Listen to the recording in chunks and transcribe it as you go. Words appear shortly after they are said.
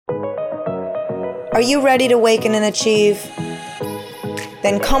Are you ready to awaken and achieve?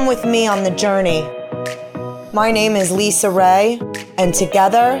 Then come with me on the journey. My name is Lisa Ray, and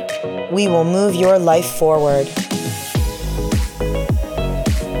together we will move your life forward.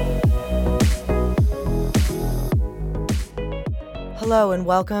 Hello and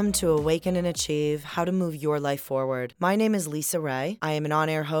welcome to Awaken and Achieve, How to Move Your Life Forward. My name is Lisa Ray. I am an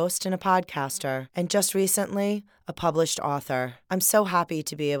on-air host and a podcaster, and just recently, a published author. I'm so happy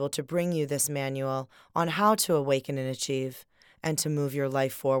to be able to bring you this manual on how to awaken and achieve and to move your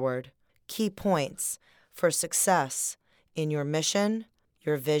life forward. Key points for success in your mission,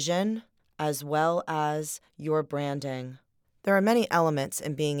 your vision, as well as your branding. There are many elements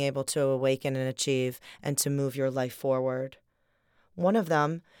in being able to awaken and achieve and to move your life forward. One of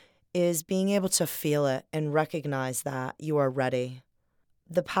them is being able to feel it and recognize that you are ready.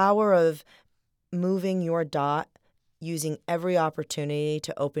 The power of moving your dot, using every opportunity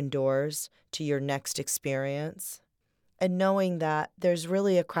to open doors to your next experience, and knowing that there's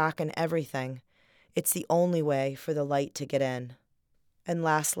really a crack in everything. It's the only way for the light to get in. And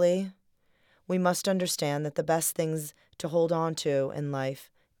lastly, we must understand that the best things to hold on to in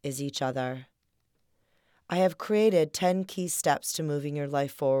life is each other. I have created 10 key steps to moving your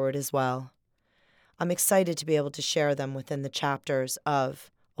life forward as well. I'm excited to be able to share them within the chapters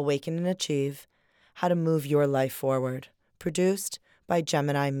of Awaken and Achieve, How to Move Your Life Forward, produced by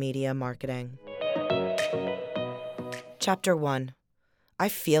Gemini Media Marketing. Chapter 1. I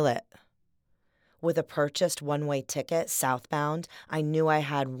feel it. With a purchased one-way ticket southbound, I knew I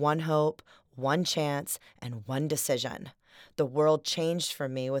had one hope, one chance, and one decision. The world changed for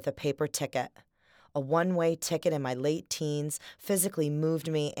me with a paper ticket. A one-way ticket in my late teens physically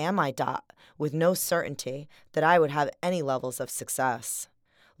moved me and my dot with no certainty that I would have any levels of success.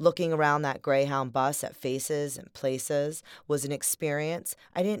 Looking around that Greyhound bus at faces and places was an experience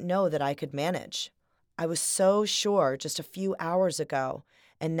I didn't know that I could manage. I was so sure just a few hours ago,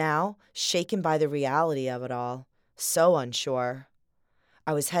 and now shaken by the reality of it all, so unsure.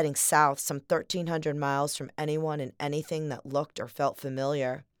 I was heading south some 1,300 miles from anyone and anything that looked or felt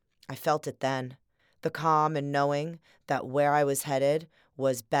familiar. I felt it then. The calm and knowing that where I was headed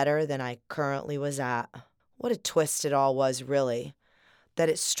was better than I currently was at. What a twist it all was, really. That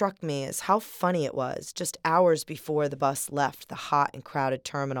it struck me as how funny it was just hours before the bus left the hot and crowded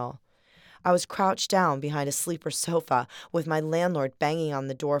terminal. I was crouched down behind a sleeper sofa with my landlord banging on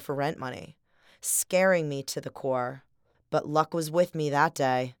the door for rent money, scaring me to the core. But luck was with me that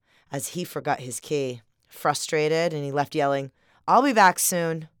day, as he forgot his key. Frustrated, and he left yelling, "I'll be back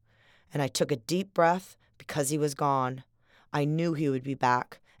soon." And I took a deep breath because he was gone. I knew he would be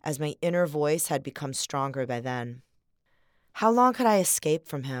back, as my inner voice had become stronger by then. How long could I escape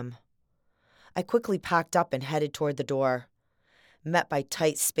from him? I quickly packed up and headed toward the door. Met by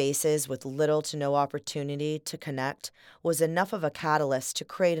tight spaces with little to no opportunity to connect was enough of a catalyst to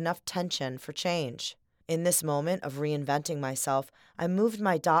create enough tension for change. In this moment of reinventing myself, I moved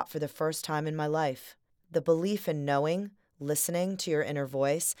my dot for the first time in my life. The belief in knowing, listening to your inner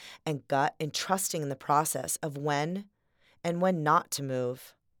voice and gut, and trusting in the process of when and when not to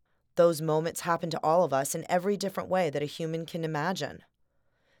move. Those moments happen to all of us in every different way that a human can imagine.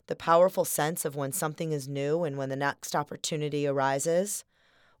 The powerful sense of when something is new and when the next opportunity arises,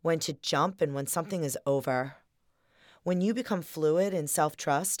 when to jump and when something is over. When you become fluid in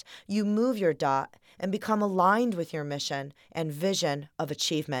self-trust, you move your dot and become aligned with your mission and vision of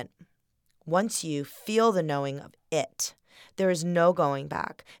achievement. Once you feel the knowing of it, there is no going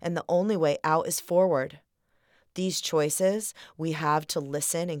back, and the only way out is forward. These choices we have to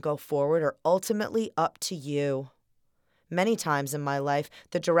listen and go forward are ultimately up to you. Many times in my life,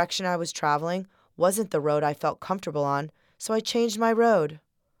 the direction I was traveling wasn't the road I felt comfortable on, so I changed my road.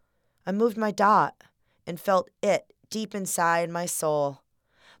 I moved my dot and felt it deep inside my soul,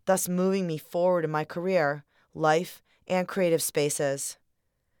 thus moving me forward in my career, life, and creative spaces.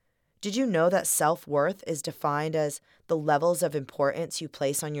 Did you know that self-worth is defined as the levels of importance you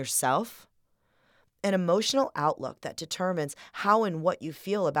place on yourself? An emotional outlook that determines how and what you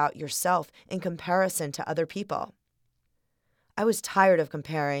feel about yourself in comparison to other people. I was tired of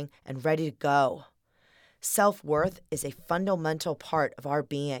comparing and ready to go. Self-worth is a fundamental part of our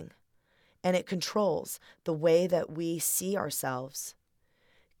being, and it controls the way that we see ourselves.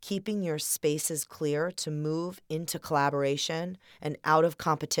 Keeping your spaces clear to move into collaboration and out of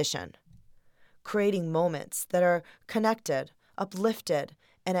competition. Creating moments that are connected, uplifted,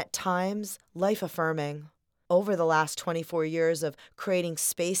 and at times life-affirming. Over the last 24 years of creating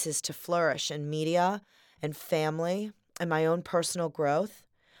spaces to flourish in media and family and my own personal growth,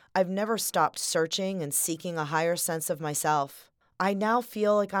 I've never stopped searching and seeking a higher sense of myself. I now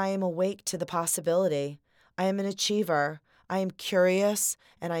feel like I am awake to the possibility. I am an achiever. I am curious,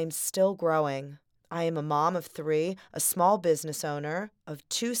 and I am still growing. I am a mom of 3, a small business owner of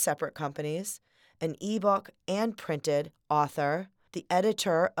 2 separate companies, an ebook and printed author, the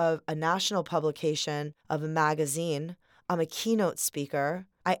editor of a national publication of a magazine. I'm a keynote speaker.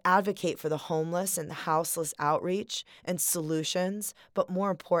 I advocate for the homeless and the houseless outreach and solutions, but more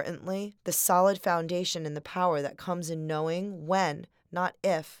importantly, the solid foundation and the power that comes in knowing when, not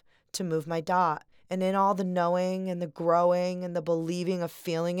if, to move my dot. And in all the knowing and the growing and the believing of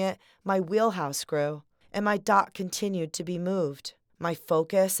feeling it, my wheelhouse grew, and my dot continued to be moved. My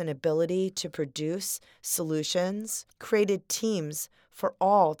focus and ability to produce solutions created teams for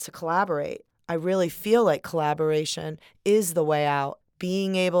all to collaborate. I really feel like collaboration is the way out.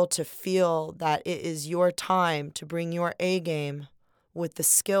 Being able to feel that it is your time to bring your A game with the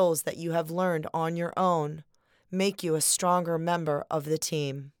skills that you have learned on your own make you a stronger member of the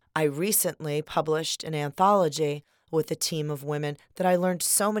team. I recently published an anthology with a team of women that I learned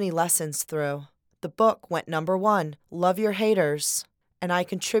so many lessons through. The book went #1, Love Your Haters, and I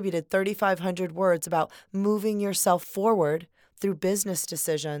contributed 3,500 words about moving yourself forward through business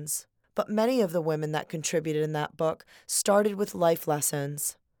decisions. But many of the women that contributed in that book started with life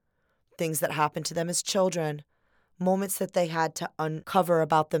lessons, things that happened to them as children, moments that they had to uncover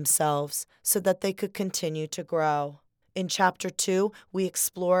about themselves so that they could continue to grow. In Chapter 2, we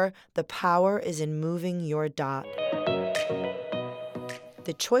explore the power is in moving your dot.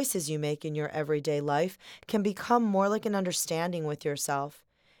 The choices you make in your everyday life can become more like an understanding with yourself,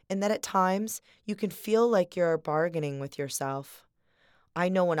 and that at times you can feel like you're bargaining with yourself. I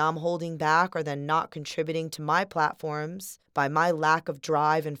know when I'm holding back or then not contributing to my platforms by my lack of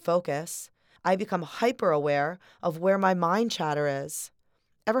drive and focus, I become hyper aware of where my mind chatter is.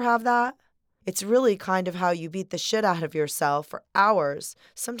 Ever have that? It's really kind of how you beat the shit out of yourself for hours,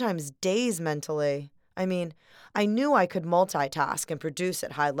 sometimes days mentally. I mean, I knew I could multitask and produce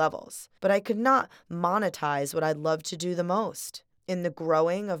at high levels, but I could not monetize what I love to do the most. In the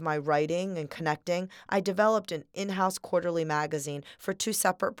growing of my writing and connecting, I developed an in-house quarterly magazine for 2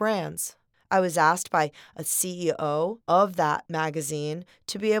 separate brands. I was asked by a CEO of that magazine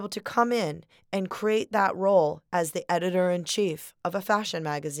to be able to come in and create that role as the editor-in-chief of a fashion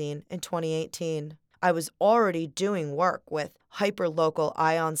magazine in 2018. I was already doing work with hyper-local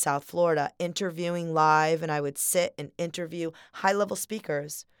Ion, South Florida, interviewing live, and I would sit and interview high-level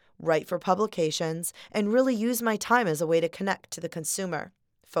speakers, write for publications, and really use my time as a way to connect to the consumer.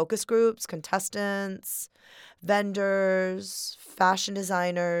 Focus groups, contestants, vendors, fashion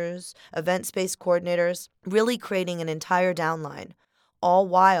designers, event space coordinators, really creating an entire downline, all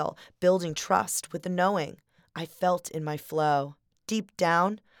while building trust with the knowing I felt in my flow. Deep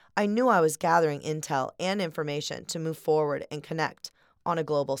down, I knew I was gathering intel and information to move forward and connect on a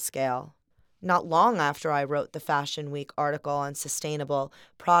global scale. Not long after I wrote the Fashion Week article on sustainable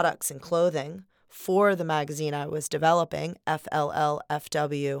products and clothing for the magazine I was developing,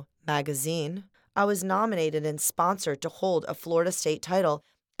 FLLFW Magazine, I was nominated and sponsored to hold a Florida state title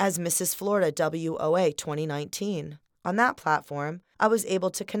as Mrs. Florida WOA 2019. On that platform, I was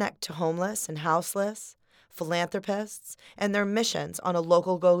able to connect to homeless and houseless, philanthropists, and their missions on a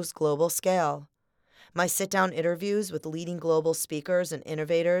local goes global scale. My sit-down interviews with leading global speakers and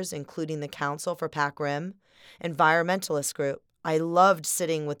innovators, including the Council for Pac Rim, Environmentalist Group. I loved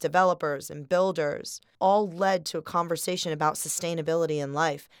sitting with developers and builders, all led to a conversation about sustainability in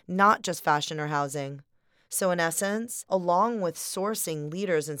life, not just fashion or housing. So in essence, along with sourcing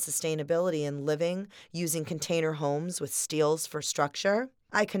leaders in sustainability and living using container homes with steels for structure,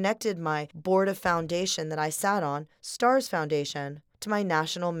 I connected my board of foundation that I sat on, STARS Foundation, to my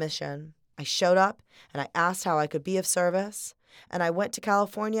national mission. I showed up and I asked how I could be of service, and I went to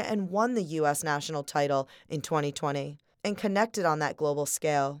California and won the U.S. national title in 2020 and connected on that global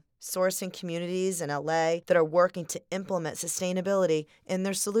scale, sourcing communities in LA that are working to implement sustainability in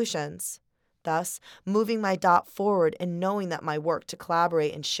their solutions. Thus, moving my dot forward and knowing that my work to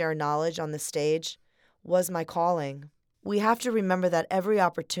collaborate and share knowledge on the stage was my calling. We have to remember that every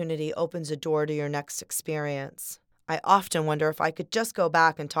opportunity opens a door to your next experience. I often wonder if I could just go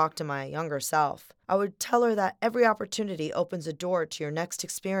back and talk to my younger self. I would tell her that every opportunity opens a door to your next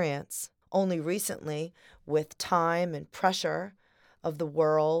experience. Only recently, with time and pressure of the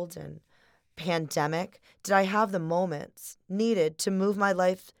world and pandemic, did I have the moments needed to move my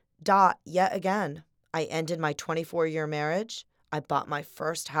life dot yet again. I ended my 24-year marriage. I bought my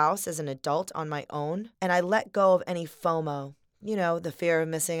first house as an adult on my own, and I let go of any FOMO, the fear of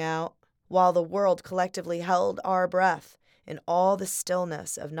missing out, while the world collectively held our breath in all the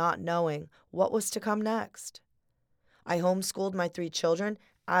stillness of not knowing what was to come next. I homeschooled my 3 children,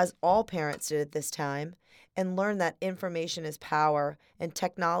 as all parents did at this time, and learned that information is power and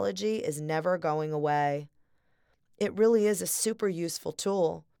technology is never going away. It really is a super useful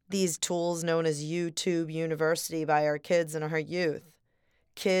tool. These tools known as YouTube University by our kids and our youth.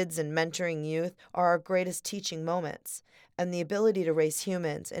 Kids and mentoring youth are our greatest teaching moments, and the ability to raise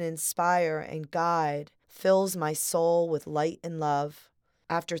humans and inspire and guide fills my soul with light and love.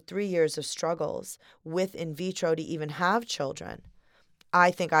 After 3 years of struggles with in vitro to even have children,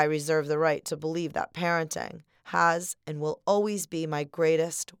 I think I reserve the right to believe that parenting has and will always be my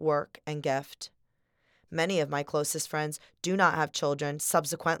greatest work and gift. Many of my closest friends do not have children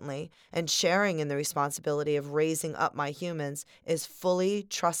subsequently, and sharing in the responsibility of raising up my humans is fully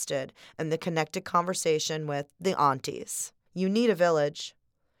trusted in the connected conversation with the aunties. You need a village.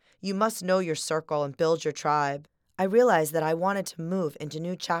 You must know your circle and build your tribe. I realized that I wanted to move into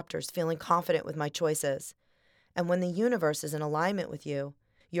new chapters feeling confident with my choices. And when the universe is in alignment with you,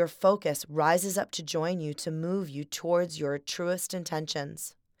 your focus rises up to join you to move you towards your truest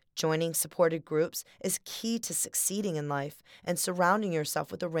intentions. Joining supported groups is key to succeeding in life and surrounding yourself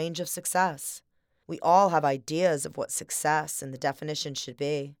with a range of success. We all have ideas of what success and the definition should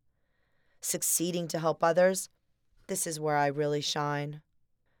be. Succeeding to help others, this is where I really shine.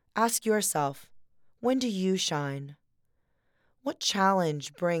 Ask yourself, when do you shine? What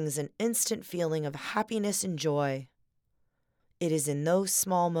challenge brings an instant feeling of happiness and joy? It is in those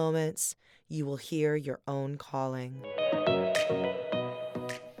small moments you will hear your own calling.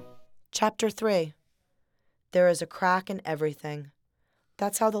 Chapter 3. There is a crack in everything.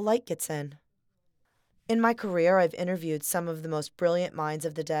 That's how the light gets in. In my career, I've interviewed some of the most brilliant minds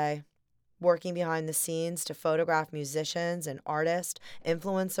of the day, working behind the scenes to photograph musicians and artists,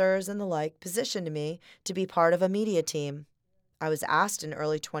 influencers, and the like positioned me to be part of a media team. I was asked in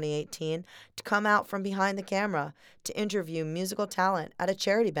early 2018 to come out from behind the camera to interview musical talent at a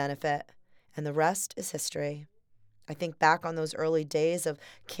charity benefit, and the rest is history. I think back on those early days of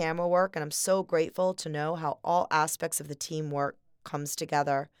camera work, and I'm so grateful to know how all aspects of the teamwork comes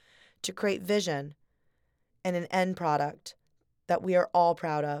together to create vision and an end product that we are all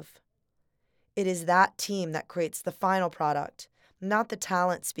proud of. It is that team that creates the final product, not the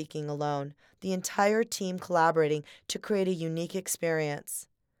talent speaking alone, the entire team collaborating to create a unique experience.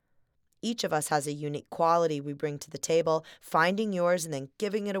 Each of us has a unique quality we bring to the table. Finding yours and then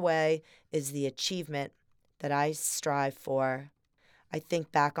giving it away is the achievement that I strive for. I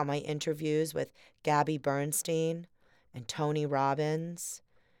think back on my interviews with Gabby Bernstein and Tony Robbins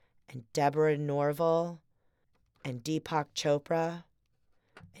and Deborah Norville and Deepak Chopra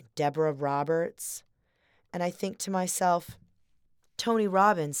and Deborah Roberts, and I think to myself, Tony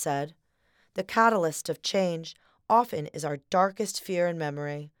Robbins said, "The catalyst of change often is our darkest fear and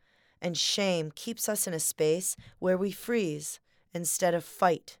memory, and shame keeps us in a space where we freeze instead of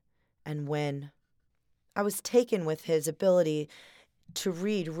fight and win." I was taken with his ability to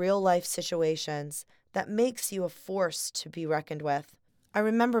read real-life situations that makes you a force to be reckoned with. I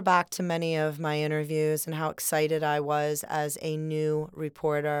remember back to many of my interviews and how excited I was as a new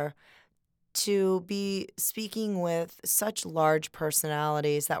reporter to be speaking with such large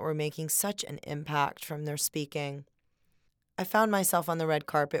personalities that were making such an impact from their speaking. I found myself on the red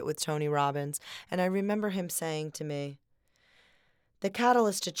carpet with Tony Robbins, and I remember him saying to me, "The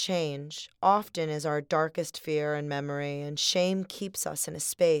catalyst to change often is our darkest fear and memory, and shame keeps us in a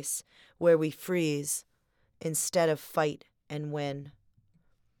space where we freeze instead of fight and win."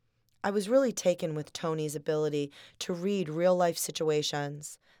 I was really taken with Tony's ability to read real-life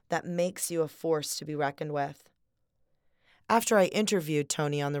situations that makes you a force to be reckoned with. After I interviewed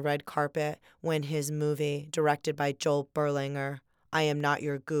Tony on the red carpet when his movie, directed by Joel Berlinger, I Am Not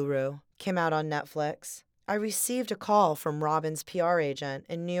Your Guru, came out on Netflix, I received a call from Robbins' PR agent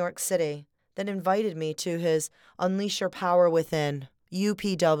in New York City that invited me to his Unleash Your Power Within,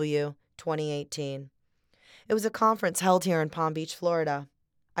 UPW 2018. It was a conference held here in Palm Beach, Florida.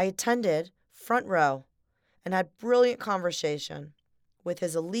 I attended front row and had brilliant conversation with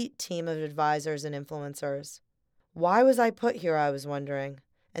his elite team of advisors and influencers. Why was I put here, I was wondering,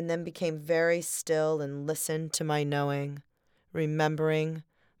 and then became very still and listened to my knowing, remembering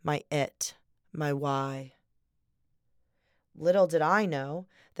my it, my why. Little did I know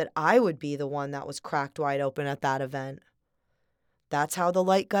that I would be the one that was cracked wide open at that event. That's how the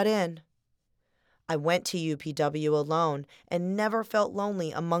light got in. I went to UPW alone and never felt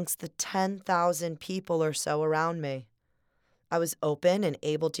lonely amongst the 10,000 people or so around me. I was open and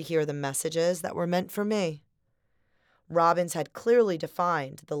able to hear the messages that were meant for me. Robbins had clearly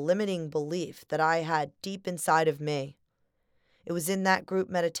defined the limiting belief that I had deep inside of me. It was in that group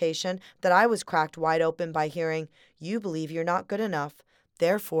meditation that I was cracked wide open by hearing, "You believe you're not good enough,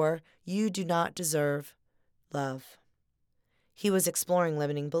 therefore you do not deserve love." He was exploring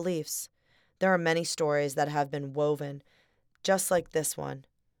limiting beliefs. There are many stories that have been woven, just like this one.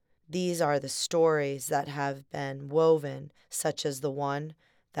 These are the stories that have been woven, such as the one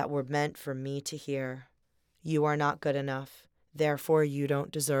that were meant for me to hear. You are not good enough, therefore you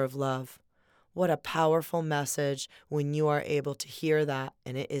don't deserve love. What a powerful message when you are able to hear that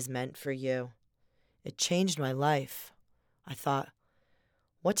and it is meant for you. It changed my life. I thought,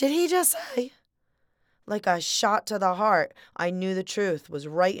 what did he just say? Like a shot to the heart, I knew the truth was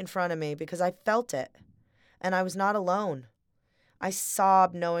right in front of me because I felt it. And I was not alone. I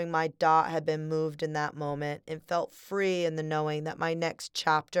sobbed knowing my dot had been moved in that moment and felt free in the knowing that my next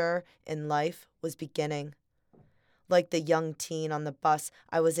chapter in life was beginning. Like the young teen on the bus,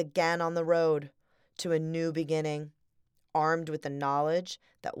 I was again on the road to a new beginning, armed with the knowledge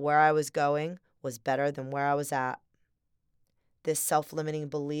that where I was going was better than where I was at. This self-limiting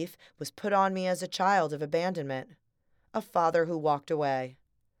belief was put on me as a child of abandonment, a father who walked away,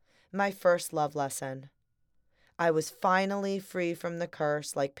 my first love lesson. I was finally free from the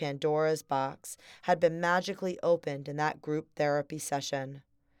curse like Pandora's box had been magically opened in that group therapy session.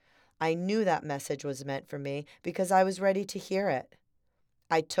 I knew that message was meant for me because I was ready to hear it.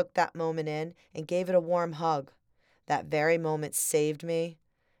 I took that moment in and gave it a warm hug. That very moment saved me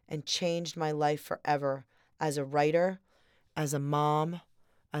and changed my life forever as a writer, as a mom,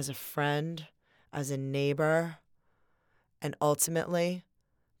 as a friend, as a neighbor. And ultimately,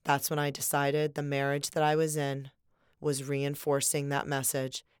 that's when I decided the marriage that I was in was reinforcing that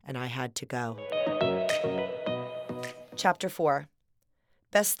message and I had to go. Chapter 4.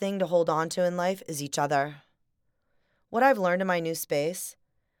 Best thing to hold on to in life is each other. What I've learned in my new space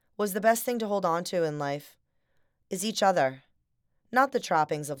was the best thing to hold on to in life is each other, not the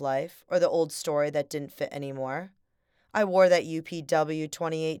trappings of life or the old story that didn't fit anymore. I wore that UPW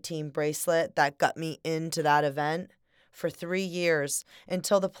 2018 bracelet that got me into that event for 3 years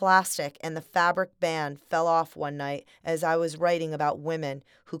until the plastic and the fabric band fell off one night as I was writing about women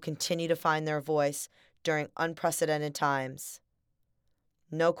who continue to find their voice during unprecedented times.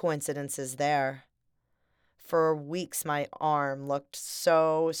 No coincidences there. For weeks, my arm looked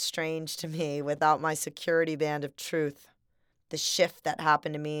so strange to me without my security band of truth. The shift that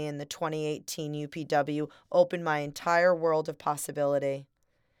happened to me in the 2018 UPW opened my entire world of possibility.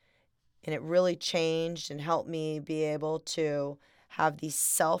 And it really changed and helped me be able to have these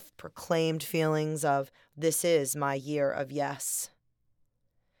self-proclaimed feelings of, this is my year of yes.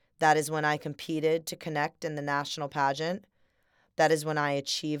 That is when I competed to connect in the national pageant. That is when I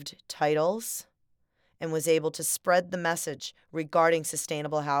achieved titles and was able to spread the message regarding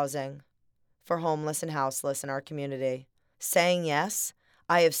sustainable housing for homeless and houseless in our community. Saying yes,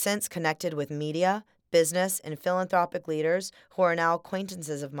 I have since connected with media, business, and philanthropic leaders who are now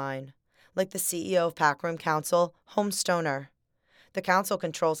acquaintances of mine, like the CEO of Packroom Council, Homestoner. The council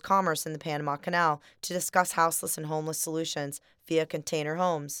controls commerce in the Panama Canal to discuss houseless and homeless solutions via container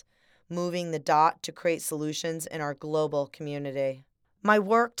homes, moving the dot to create solutions in our global community. My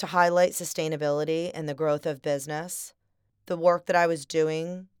work to highlight sustainability and the growth of business, the work that I was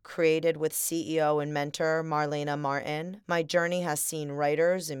doing, created with CEO and mentor Marlena Martin, my journey has seen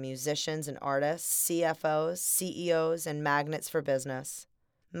writers and musicians and artists, CFOs, CEOs, and magnets for business.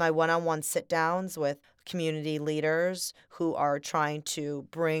 My one-on-one sit-downs with community leaders who are trying to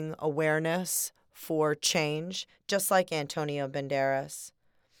bring awareness for change, just like Antonio Banderas,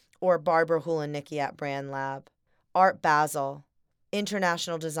 or Barbara Hulanicki at Brand Lab, Art Basel,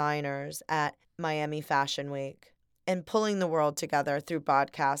 international designers at Miami Fashion Week, and pulling the world together through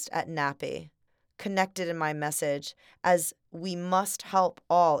podcast at NAPI, connected in my message as we must help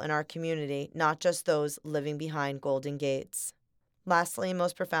all in our community, not just those living behind golden gates. Lastly, and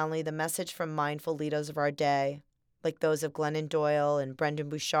most profoundly, the message from mindful leaders of our day, like those of Glennon Doyle and Brendan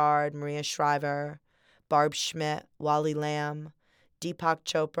Bouchard, Maria Shriver, Barb Schmidt, Wally Lamb, Deepak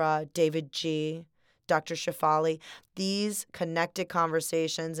Chopra, David G., Dr. Shefali. These connected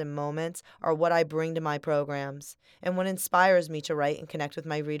conversations and moments are what I bring to my programs and what inspires me to write and connect with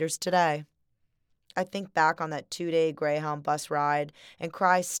my readers today. I think back on that 2-day Greyhound bus ride and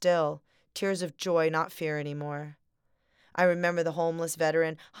cry still, tears of joy, not fear anymore. I remember the homeless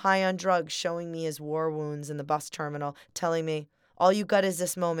veteran, high on drugs, showing me his war wounds in the bus terminal, telling me, "All you got is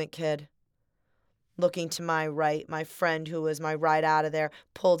this moment, kid." Looking to my right, my friend who was my ride out of there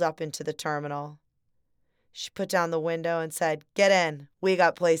pulled up into the terminal. She put down the window and said, "Get in, we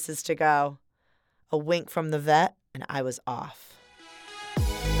got places to go." A wink from the vet, and I was off.